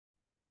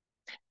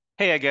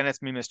Hey again,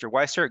 it's me, Mr.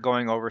 Weissert,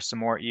 going over some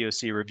more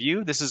EOC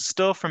review. This is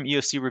still from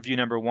EOC review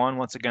number 1.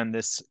 Once again,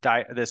 this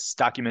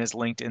document is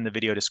linked in the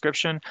video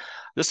description.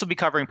 This will be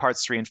covering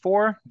parts 3 and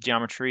 4,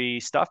 geometry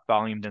stuff,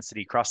 volume,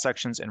 density, cross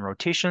sections, and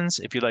rotations.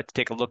 If you'd like to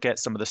take a look at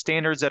some of the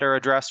standards that are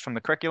addressed from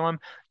the curriculum,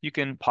 you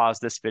can pause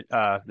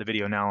the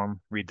video now and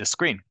read the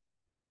screen.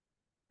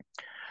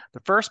 The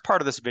first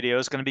part of this video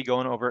is going to be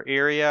going over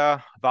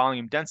area,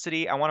 volume,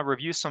 density. I want to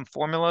review some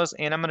formulas,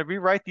 and I'm going to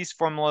rewrite these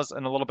formulas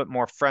in a little bit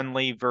more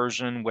friendly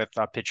version with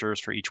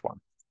pictures for each one.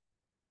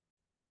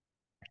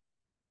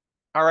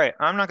 All right,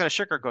 I'm not going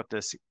to sugarcoat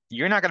this.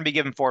 You're not going to be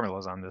given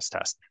formulas on this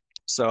test.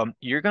 So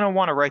you're going to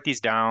want to write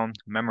these down,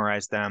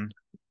 memorize them,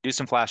 do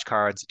some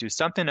flashcards, do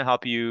something to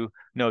help you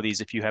know these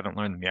if you haven't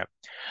learned them yet.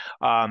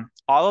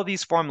 All of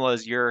these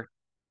formulas you're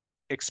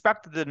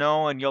expected to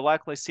know, and you'll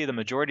likely see the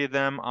majority of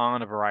them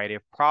on a variety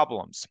of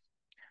problems.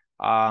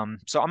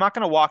 So I'm not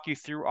going to walk you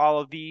through all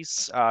of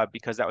these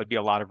because that would be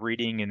a lot of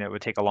reading and it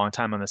would take a long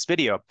time on this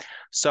video.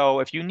 So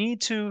if you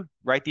need to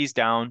write these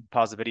down,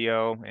 pause the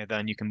video, and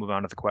then you can move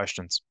on to the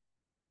questions.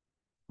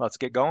 Let's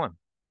get going.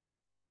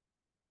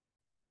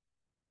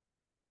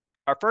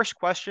 Our first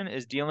question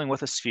is dealing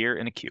with a sphere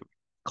in a cube.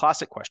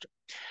 Classic question.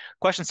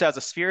 Question says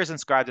a sphere is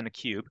inscribed in a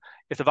cube.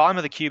 If the volume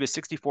of the cube is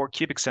 64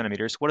 cubic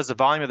centimeters, what is the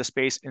volume of the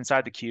space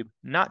inside the cube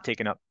not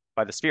taken up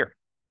by the sphere?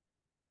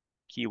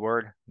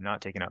 Keyword,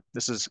 not taken up.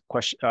 This is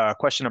question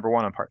number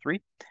 1 on part 3.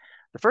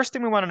 The first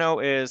thing we want to know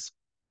is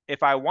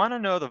if I want to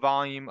know the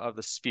volume of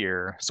the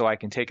sphere so I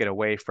can take it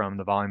away from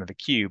the volume of the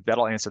cube,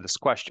 that'll answer this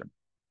question.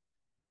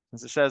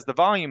 Since it says the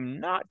volume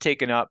not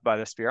taken up by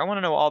the sphere, I want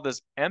to know all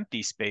this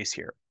empty space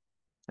here.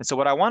 And so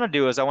what I want to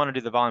do is I want to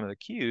do the volume of the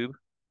cube.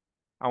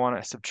 I want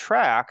to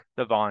subtract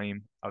the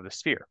volume of the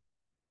sphere.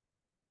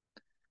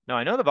 Now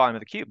I know the volume of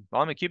the cube. The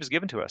volume of the cube is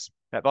given to us.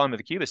 That volume of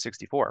the cube is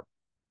 64.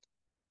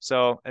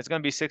 So it's going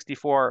to be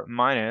 64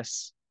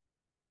 minus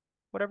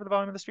whatever the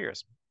volume of the sphere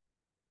is.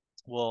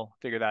 We'll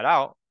figure that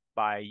out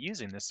by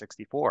using this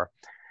 64.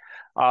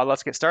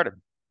 Let's get started.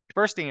 The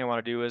first thing I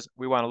want to do is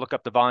we want to look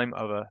up the volume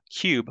of a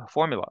cube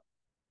formula.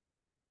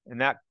 And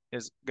that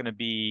is going to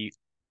be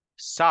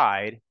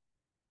side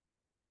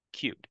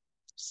cubed.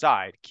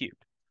 Side cubed.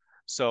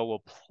 So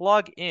we'll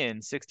plug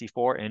in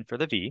 64 in for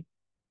the V.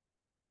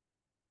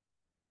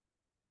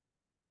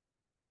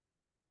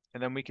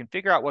 And then we can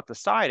figure out what the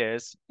side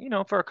is,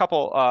 for a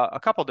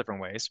couple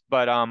different ways.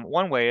 But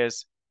one way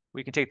is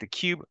we can take the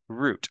cube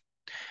root.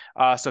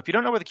 So if you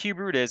don't know where the cube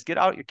root is, get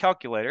out your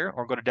calculator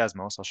or go to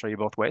Desmos. I'll show you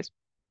both ways.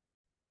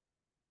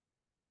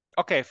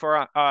 Okay,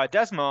 for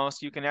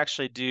Desmos, you can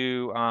actually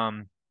do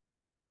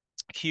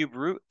cube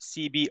root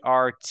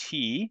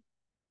CBRT,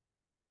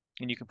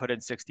 and you can put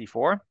in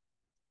 64.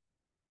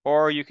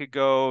 Or you could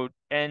go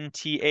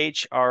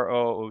NTHROOT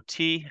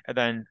and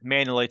then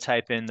manually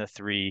type in the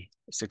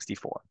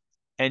 364.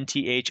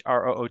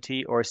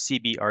 NTHROOT or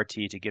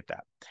CBRT to get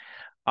that.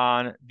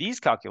 On these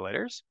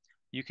calculators,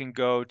 you can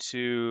go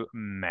to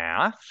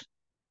Math,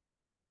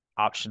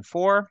 option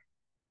 4,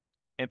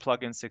 and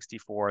plug in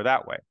 64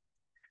 that way.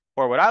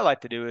 Or what I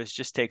like to do is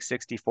just take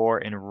 64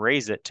 and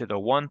raise it to the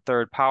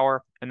 1/3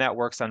 power, and that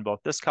works on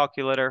both this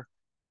calculator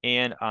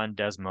and on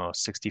Desmos.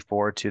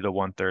 64 to the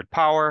 1/3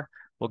 power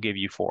will give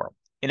you 4.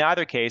 In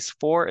either case,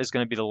 4 is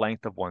going to be the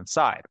length of one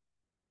side,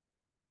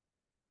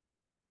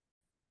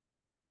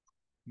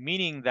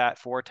 meaning that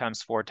 4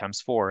 times 4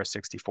 times 4 is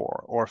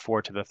 64, or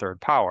 4 to the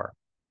 3rd power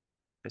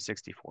is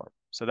 64.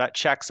 So that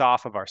checks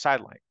off of our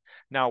side length.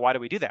 Now, why do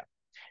we do that?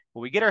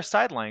 Well, we get our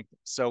side length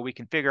so we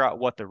can figure out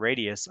what the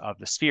radius of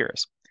the sphere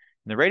is.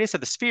 And the radius of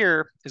the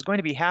sphere is going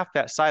to be half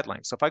that side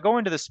length. So if I go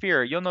into the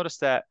sphere, you'll notice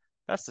that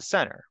that's the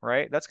center,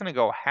 right? That's going to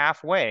go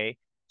halfway.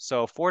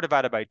 So 4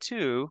 divided by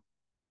 2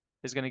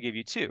 is going to give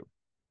you 2.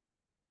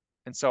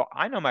 And so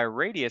I know my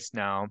radius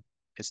now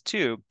is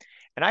 2,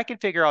 and I can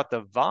figure out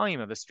the volume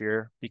of a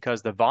sphere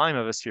because the volume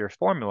of a sphere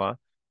formula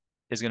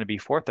is going to be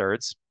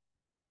 4/3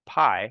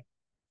 pi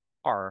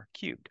r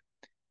cubed.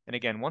 And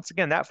again, once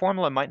again, that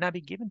formula might not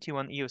be given to you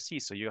on the EOC,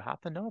 so you have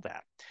to know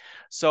that.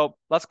 So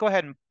let's go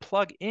ahead and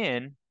plug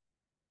in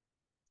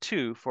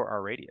 2 for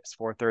our radius,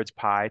 4/3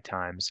 pi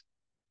times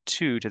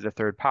 2 to the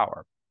 3rd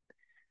power.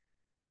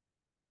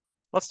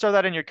 Let's throw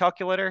that in your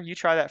calculator. You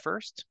try that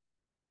first.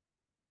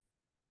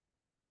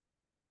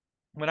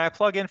 When I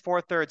plug in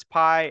 4/3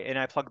 pi and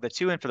I plug the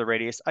 2 in for the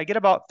radius, I get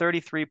about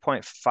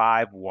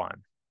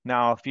 33.51.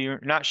 Now, if you're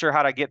not sure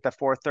how to get the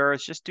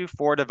 4/3, just do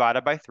 4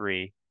 divided by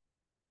 3,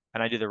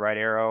 and I do the right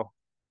arrow.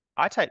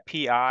 I type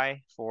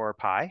pi for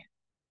pi,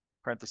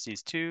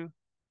 parentheses 2,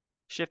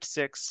 shift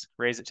 6,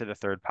 raise it to the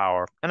 3rd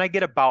power, and I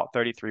get about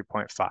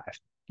 33.5.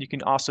 You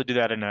can also do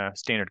that in a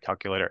standard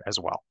calculator as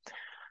well.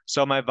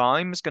 So my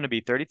volume is going to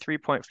be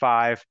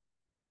 33.5,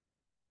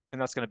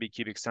 and that's going to be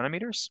cubic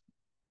centimeters.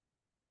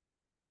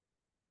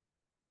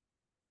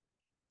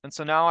 And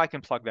so now I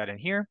can plug that in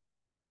here.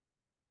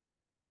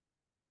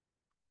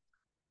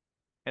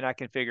 And I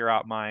can figure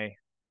out my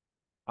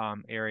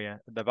area,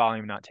 the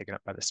volume not taken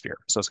up by the sphere.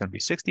 So it's going to be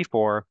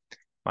 64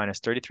 minus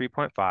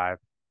 33.5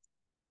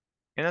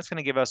 And that's going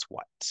to give us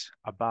what?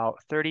 About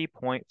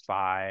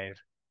 30.5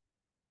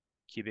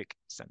 cubic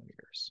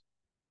centimeters.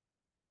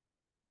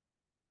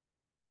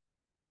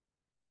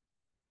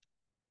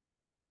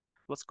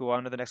 Let's go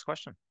on to the next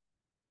question.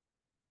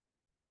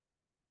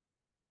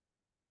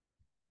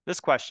 This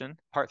question,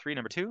 part 3,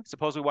 number 2,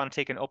 suppose we want to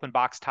take an open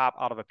box top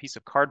out of a piece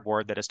of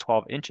cardboard that is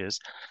 12 inches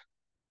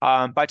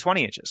by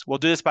 20 inches. We'll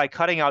do this by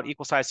cutting out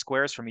equal sized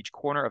squares from each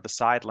corner of the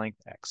side length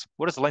x.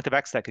 What is the length of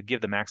x that could give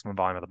the maximum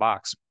volume of the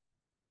box?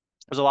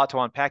 There's a lot to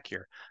unpack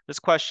here. This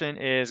question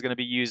is going to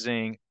be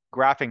using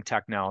graphing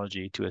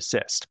technology to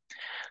assist.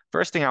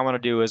 First thing I want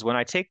to do is when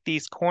I take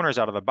these corners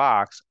out of the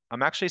box,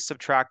 I'm actually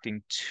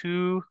subtracting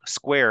 2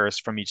 squares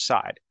from each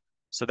side.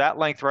 So that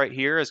length right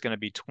here is going to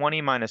be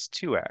 20 minus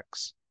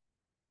 2x.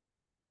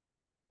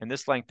 And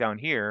this length down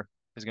here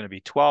is going to be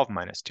 12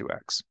 minus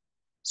 2x.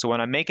 So when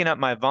I'm making up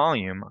my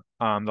volume,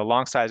 the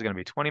long side is going to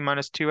be 20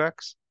 minus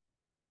 2x.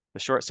 The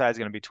short side is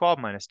going to be 12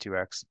 minus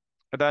 2x.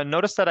 But then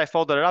notice that I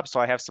folded it up so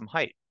I have some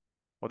height.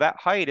 Well, that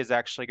height is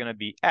actually going to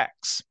be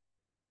x.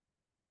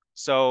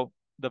 So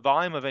the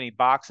volume of any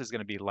box is going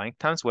to be length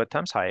times width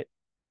times height.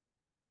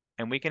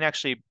 And we can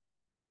actually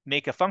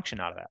make a function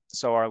out of that.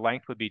 So our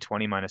length would be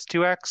 20 minus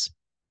 2x.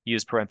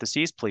 Use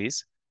parentheses,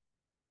 please.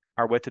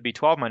 Our width would be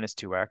 12 minus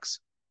 2x.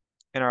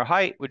 And our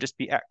height would just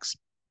be x.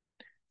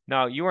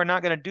 Now, you are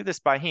not going to do this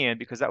by hand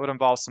because that would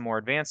involve some more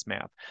advanced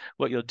math.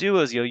 What you'll do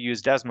is you'll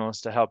use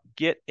Desmos to help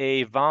get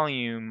a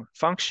volume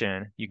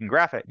function. You can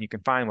graph it and you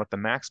can find what the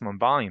maximum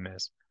volume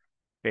is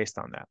based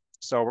on that.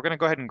 So we're going to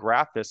go ahead and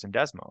graph this in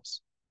Desmos.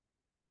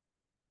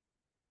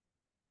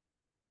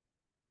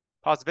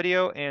 Pause the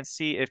video and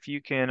see if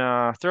you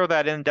can throw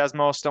that in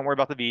Desmos. Don't worry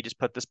about the V, just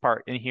put this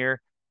part in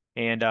here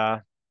and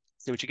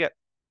see what you get.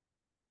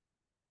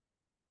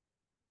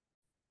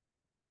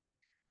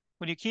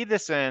 When you key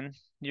this in,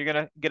 you're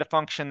going to get a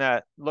function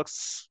that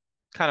looks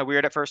kind of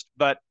weird at first,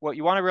 but what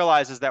you want to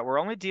realize is that we're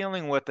only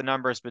dealing with the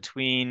numbers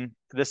between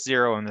this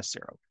 0 and this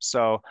 0.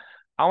 So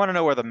I want to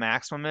know where the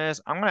maximum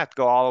is. I'm going to have to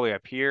go all the way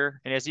up here.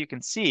 And as you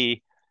can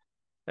see,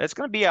 it's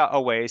going to be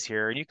a ways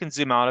here, and you can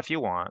zoom out if you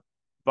want,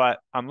 but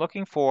I'm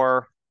looking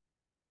for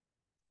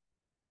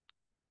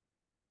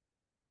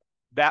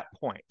that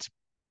point.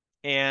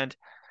 And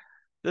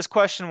this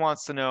question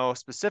wants to know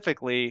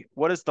specifically,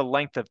 what is the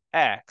length of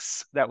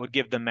x that would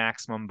give the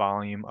maximum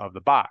volume of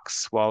the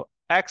box? Well,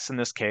 x in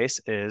this case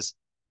is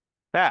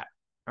that.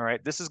 All right,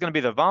 this is going to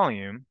be the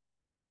volume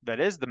that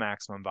is the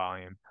maximum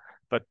volume,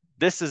 but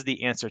this is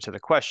the answer to the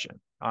question.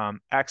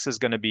 X is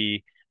going to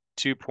be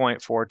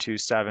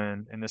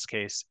 2.427, in this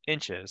case,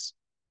 inches,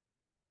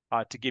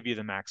 to give you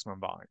the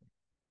maximum volume.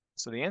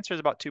 So the answer is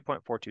about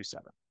 2.427.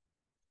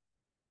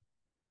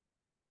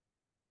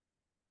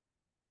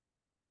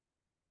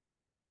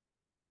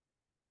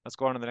 Let's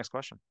go on to the next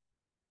question.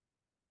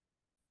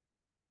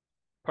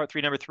 Part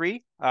 3, number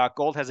 3,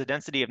 gold has a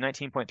density of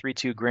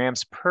 19.32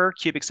 grams per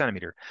cubic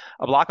centimeter.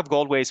 A block of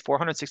gold weighs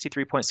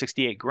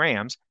 463.68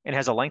 grams and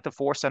has a length of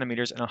 4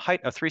 centimeters and a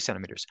height of 3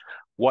 centimeters.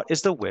 What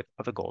is the width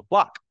of the gold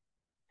block?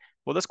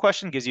 Well, this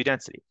question gives you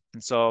density.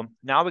 And so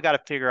now we got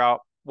to figure out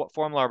what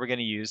formula we're going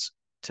to use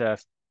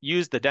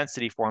the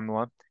density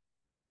formula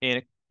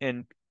in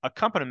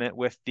accompaniment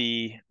with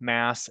the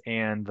mass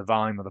and the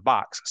volume of the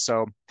box.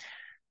 So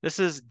this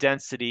is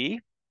density.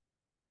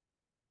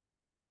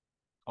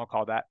 I'll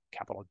call that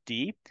capital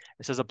D.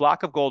 It says a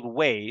block of gold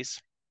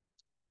weighs,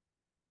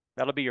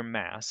 that'll be your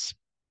mass,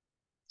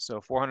 so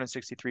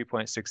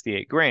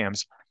 463.68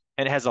 grams,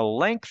 and it has a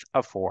length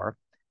of 4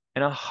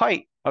 and a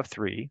height of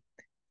 3,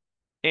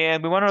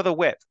 and we want to know the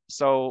width.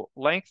 So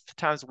length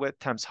times width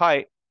times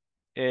height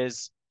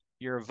is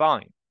your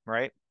volume,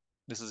 right?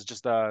 This is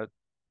just a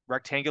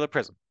rectangular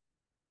prism.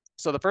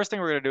 So the first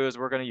thing we're going to do is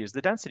we're going to use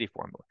the density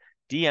formula,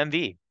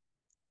 dmv.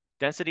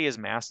 Density is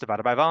mass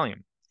divided by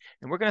volume.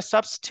 And we're going to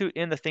substitute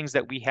in the things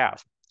that we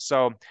have.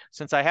 So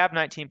since I have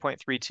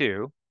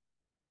 19.32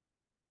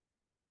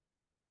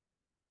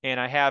 and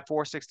I have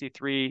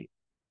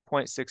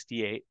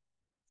 463.68,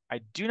 I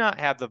do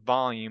not have the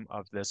volume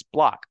of this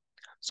block.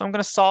 So I'm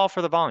going to solve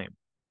for the volume.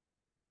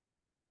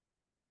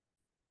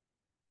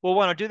 We'll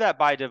want to do that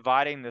by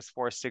dividing this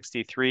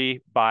 463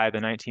 by the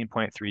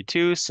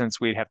 19.32, since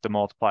we'd have to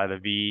multiply the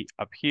V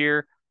up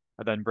here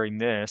and then bring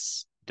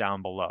this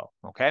down below,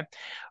 okay?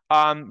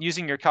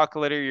 Using your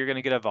calculator, you're going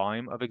to get a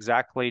volume of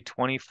exactly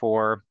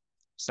 24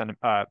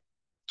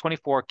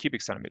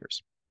 cubic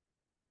centimeters.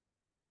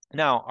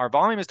 Now, our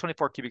volume is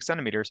 24 cubic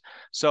centimeters,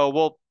 so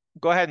we'll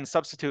go ahead and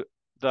substitute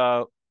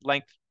the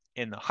length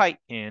and the height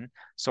in.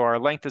 So our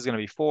length is going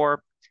to be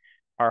 4,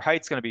 our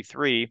height's going to be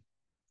 3,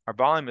 our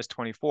volume is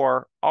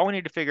 24. All we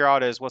need to figure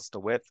out is what's the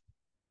width.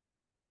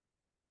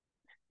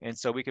 And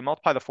so we can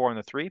multiply the 4 and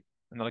the 3,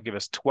 and that'll give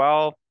us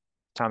 12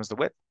 times the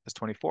width is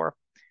 24.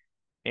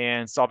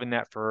 And solving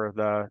that for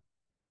the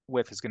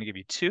width is going to give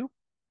you 2,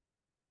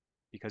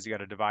 because you got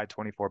to divide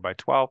 24 by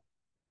 12.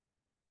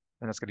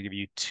 And that's going to give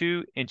you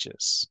 2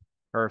 inches,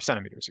 or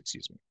centimeters,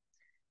 excuse me.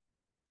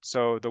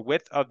 So the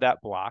width of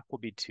that block will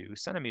be 2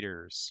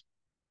 centimeters.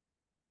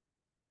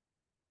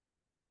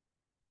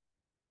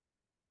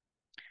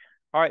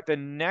 All right, the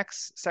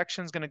next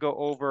section is going to go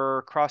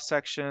over cross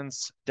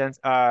sections,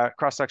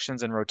 cross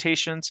sections and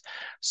rotations.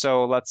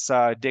 So let's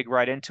dig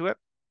right into it.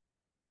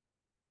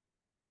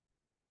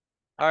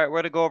 All right, we're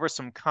going to go over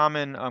some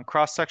common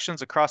cross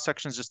sections. A cross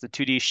section is just a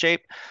 2D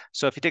shape.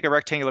 So if you take a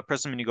rectangular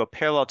prism and you go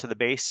parallel to the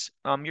base,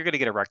 you're going to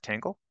get a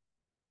rectangle.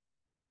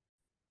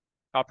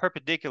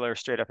 Perpendicular,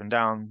 straight up and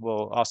down,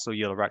 will also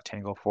yield a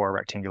rectangle for a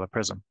rectangular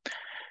prism.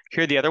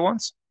 Here are the other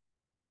ones.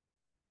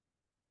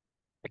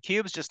 A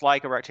cube is just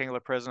like a rectangular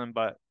prism,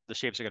 but the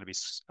shapes are going to be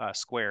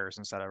squares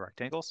instead of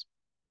rectangles.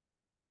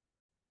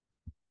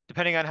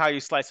 Depending on how you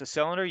slice a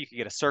cylinder, you can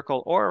get a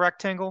circle or a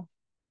rectangle.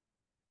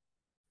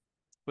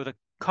 With a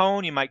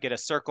cone, you might get a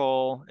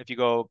circle if you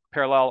go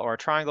parallel, or a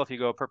triangle if you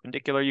go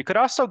perpendicular. You could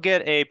also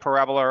get a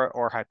parabola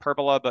or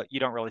hyperbola, but you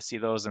don't really see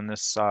those in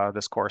this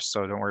this course,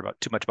 so don't worry about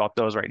too much about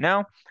those right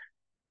now.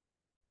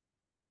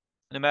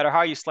 No matter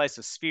how you slice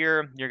a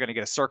sphere, you're going to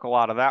get a circle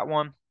out of that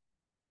one.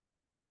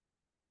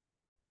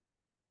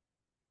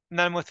 And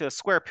then with a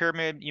square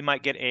pyramid, you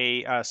might get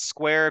a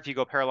square if you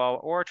go parallel,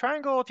 or a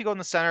triangle if you go in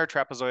the center,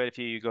 trapezoid if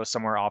you go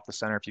somewhere off the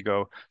center, if you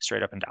go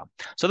straight up and down.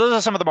 So those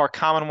are some of the more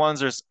common ones.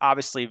 There's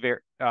obviously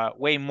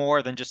way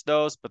more than just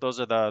those, but those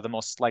are the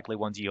most likely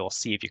ones you'll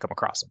see if you come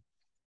across them.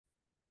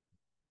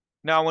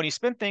 Now, when you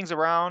spin things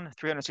around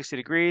 360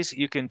 degrees,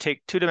 you can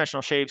take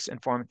two-dimensional shapes and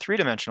form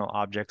three-dimensional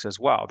objects as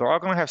well. They're all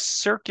going to have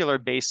circular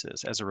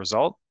bases as a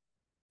result.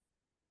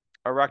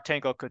 A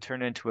rectangle could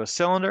turn into a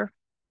cylinder.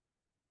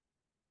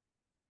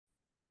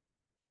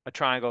 A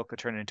triangle could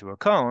turn into a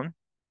cone.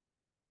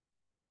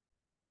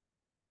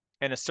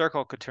 And a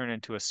circle could turn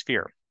into a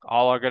sphere.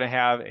 All are going to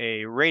have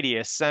a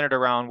radius centered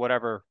around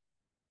whatever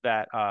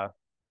that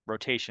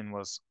rotation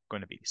was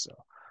going to be. So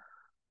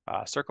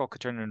a circle could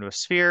turn into a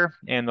sphere,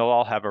 and they'll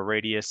all have a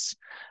radius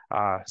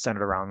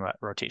centered around that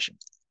rotation.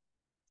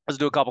 Let's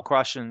do a couple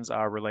questions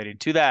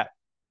related to that.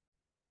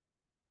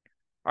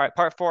 All right,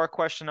 part 4,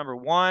 question number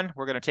 1.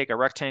 We're going to take a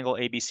rectangle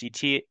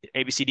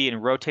ABCD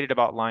and rotate it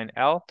about line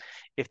L.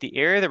 If the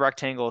area of the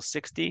rectangle is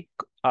 60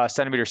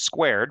 centimeters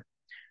squared,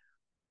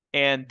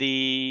 and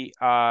the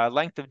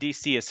length of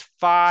DC is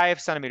 5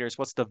 centimeters,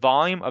 what's the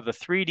volume of the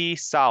 3D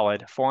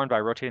solid formed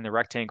by rotating the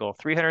rectangle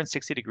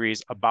 360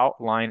 degrees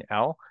about line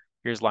L?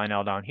 Here's line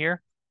L down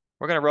here.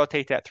 We're going to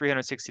rotate that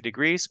 360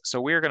 degrees. So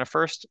we're going to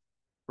first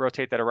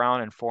rotate that around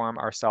and form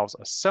ourselves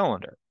a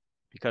cylinder,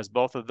 because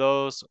both of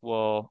those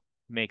will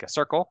make a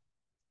circle.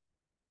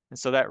 And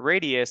so that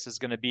radius is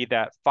going to be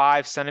that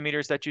 5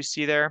 centimeters that you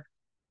see there.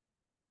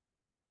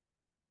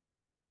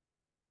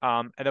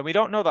 And then we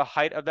don't know the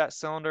height of that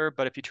cylinder,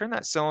 but if you turn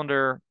that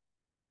cylinder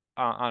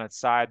on its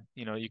side,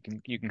 you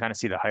can kind of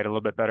see the height a little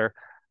bit better.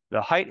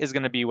 The height is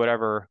going to be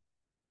whatever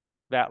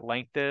that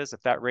length is.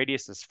 If that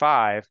radius is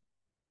 5,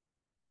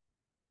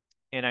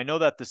 and I know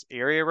that this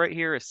area right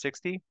here is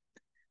 60,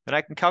 then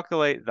I can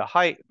calculate the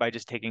height by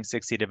just taking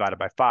 60 divided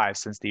by 5,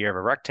 since the area of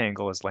a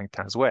rectangle is length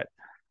times width.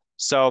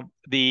 So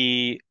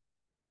the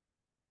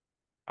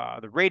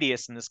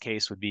radius in this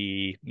case would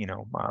be,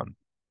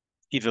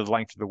 either the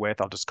length or the width.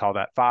 I'll just call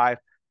that 5,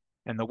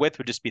 and the width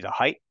would just be the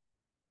height.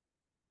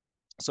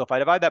 So if I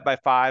divide that by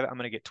 5, I'm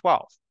going to get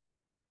 12.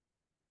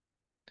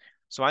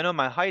 So I know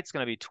my height's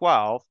going to be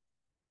 12.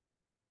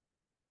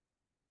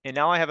 And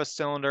now I have a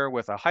cylinder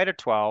with a height of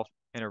 12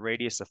 and a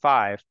radius of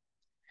 5.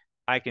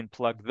 I can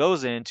plug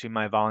those into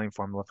my volume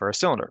formula for a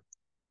cylinder.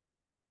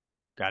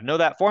 Got to know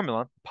that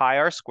formula, pi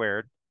r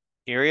squared,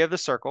 area of the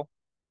circle,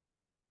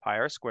 pi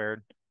r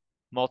squared,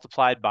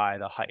 multiplied by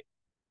the height.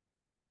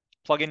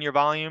 Plug in your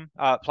volume,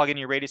 plug in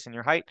your radius and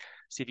your height,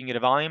 see if you can get a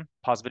volume.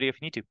 Pause the video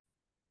if you need to.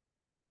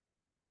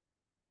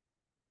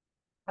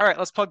 All right,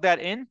 let's plug that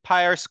in,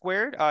 pi r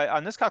squared.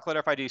 On this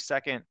calculator, if I do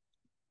second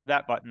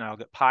that button, I'll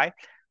get pi.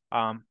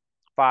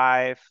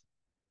 5x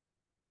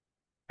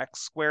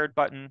squared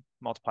button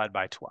multiplied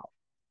by 12.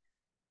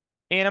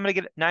 And I'm going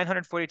to get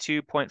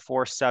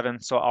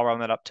 942.47, so I'll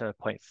round that up to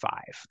 0.5.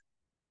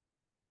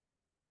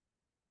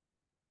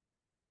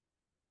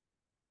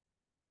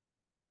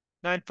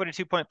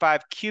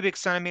 942.5 cubic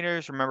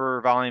centimeters. Remember,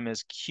 volume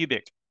is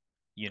cubic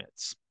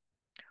units.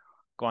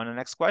 Go on to the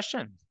next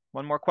question.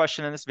 One more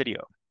question in this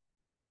video.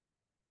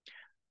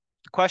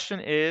 The question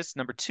is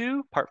number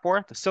 2, part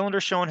 4. The cylinder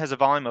shown has a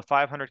volume of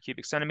 500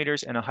 cubic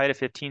centimeters and a height of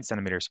 15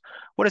 centimeters.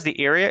 What is the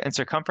area and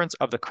circumference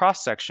of the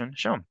cross section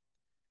shown?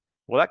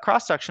 Well, that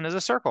cross section is a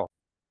circle.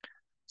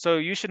 So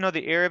you should know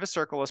the area of a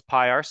circle is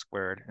pi r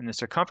squared, and the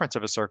circumference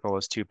of a circle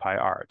is 2 pi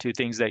r, two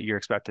things that you're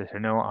expected to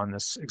know on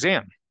this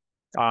exam.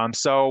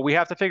 So we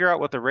have to figure out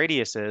what the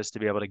radius is to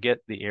be able to get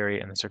the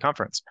area and the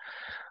circumference.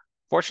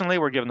 Fortunately,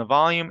 we're given the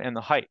volume and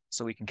the height,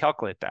 so we can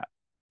calculate that.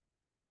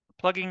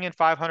 Plugging in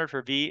 500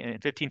 for V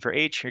and 15 for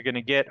H, you're going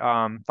to get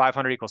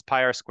 500 equals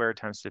pi r squared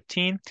times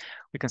 15.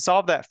 We can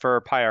solve that for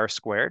pi r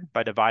squared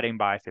by dividing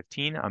by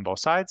 15 on both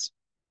sides.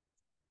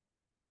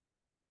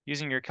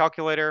 Using your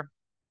calculator,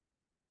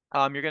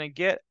 you're going to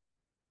get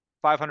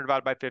 500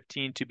 divided by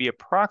 15 to be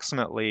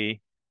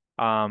approximately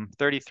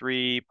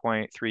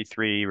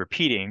 33.33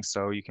 repeating,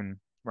 so you can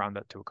round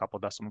that to a couple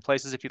decimal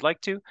places if you'd like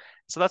to.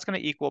 So that's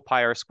going to equal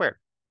pi r squared.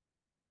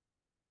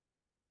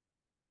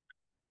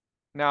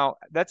 Now,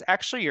 that's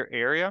actually your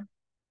area.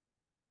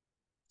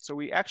 So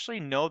we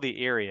actually know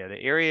the area.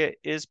 The area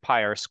is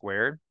pi r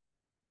squared.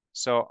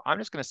 So I'm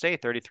just going to say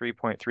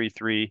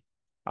 33.33,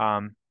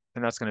 and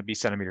that's going to be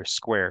centimeters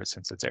squared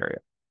since it's area.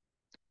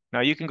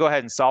 Now you can go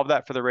ahead and solve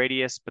that for the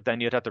radius, but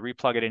then you'd have to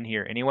replug it in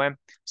here anyway.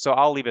 So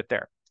I'll leave it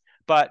there.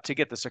 But to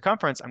get the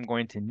circumference, I'm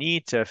going to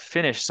need to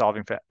finish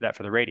solving for that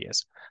for the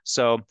radius.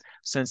 So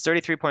since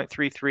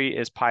 33.33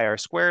 is pi r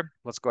squared,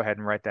 let's go ahead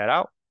and write that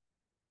out.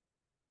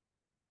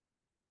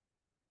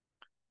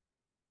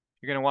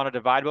 You're going to want to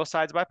divide both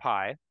sides by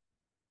pi.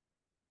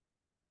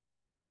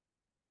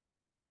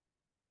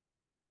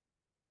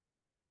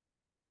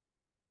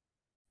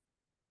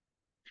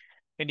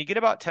 And you get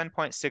about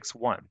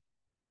 10.61.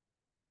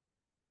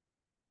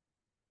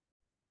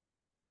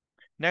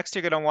 Next,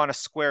 you're going to want to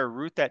square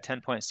root that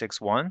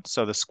 10.61.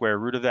 So the square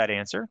root of that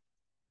answer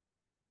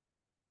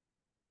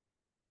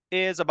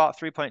is about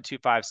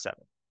 3.257.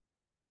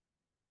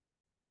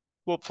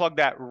 We'll plug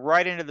that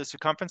right into the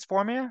circumference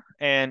formula,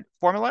 and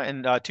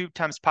 2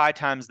 times pi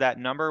times that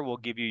number will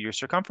give you your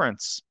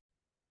circumference.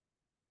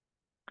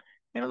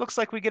 And it looks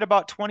like we get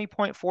about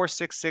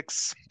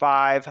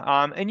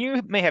 20.4665. And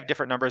you may have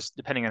different numbers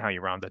depending on how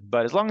you round it,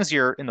 but as long as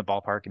you're in the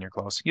ballpark and you're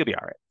close, you'll be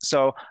all right.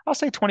 So I'll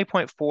say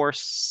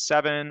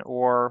 20.47,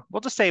 or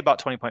we'll just say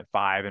about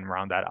 20.5 and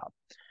round that up.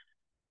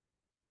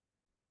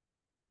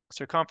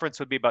 Circumference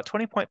would be about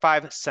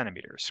 20.5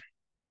 centimeters.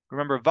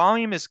 Remember,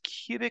 volume is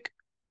cubic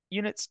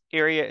units,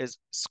 area is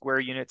square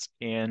units,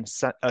 and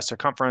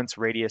circumference,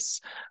 radius,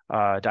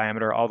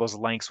 diameter, all those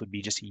lengths would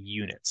be just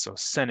units, so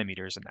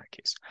centimeters in that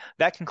case.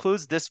 That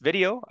concludes this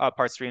video,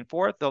 parts 3 and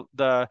 4.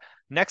 The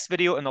next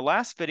video and the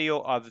last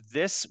video of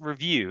this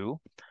review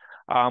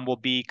will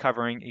be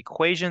covering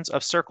equations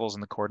of circles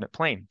in the coordinate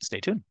plane. Stay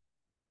tuned.